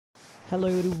Hello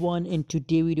everyone, in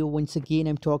today's video once again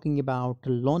I'm talking about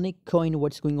Lunc coin,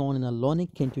 what's going on in a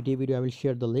Lunc. In today's video I will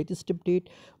share the latest update,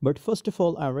 but first of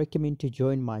all I recommend to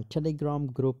join my Telegram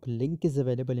group. Link is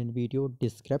available in video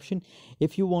description.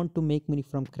 If you want to make money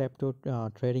from crypto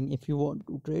trading, if you want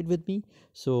to trade with me,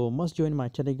 so must join my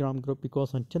Telegram group,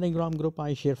 because on Telegram group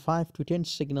I share 5 to 10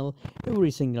 signal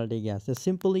every single day, guys. So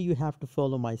simply you have to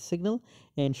follow my signal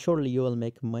and surely you will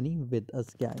make money with us,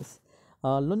 guys.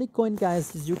 Lunc coin,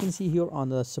 guys, as you can see here on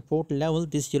the support level,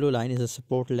 this yellow line is a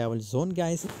support level zone,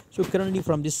 guys. So currently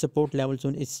from this support level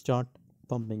zone it start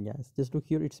pumping, guys. Just look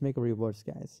here, it's make a reverse,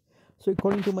 guys. So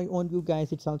according to my own view,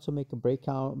 guys, it's also make a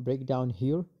breakdown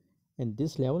here in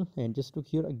this level, and just look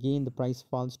here again, the price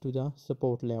falls to the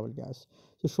support level, guys.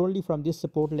 So surely from this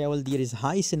support level there is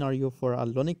high scenario for a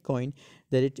Lunc coin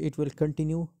that it will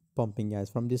continue pumping,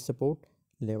 guys, from this support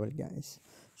level, guys.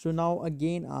 So now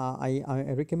again, I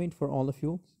recommend for all of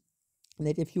you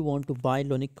that if you want to buy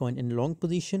Lunc coin in long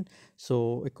position,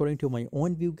 so according to my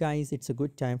own view, guys, it's a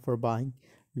good time for buying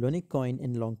Lunc coin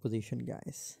in long position,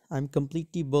 guys. I'm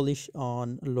completely bullish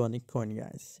on Lunc coin,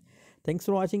 guys. Thanks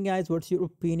for watching, guys. What's your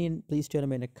opinion? Please tell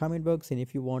me in the comment box. And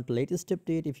if you want latest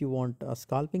update, if you want a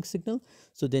scalping signal,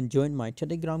 so then join my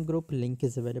Telegram group. Link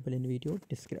is available in video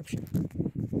description.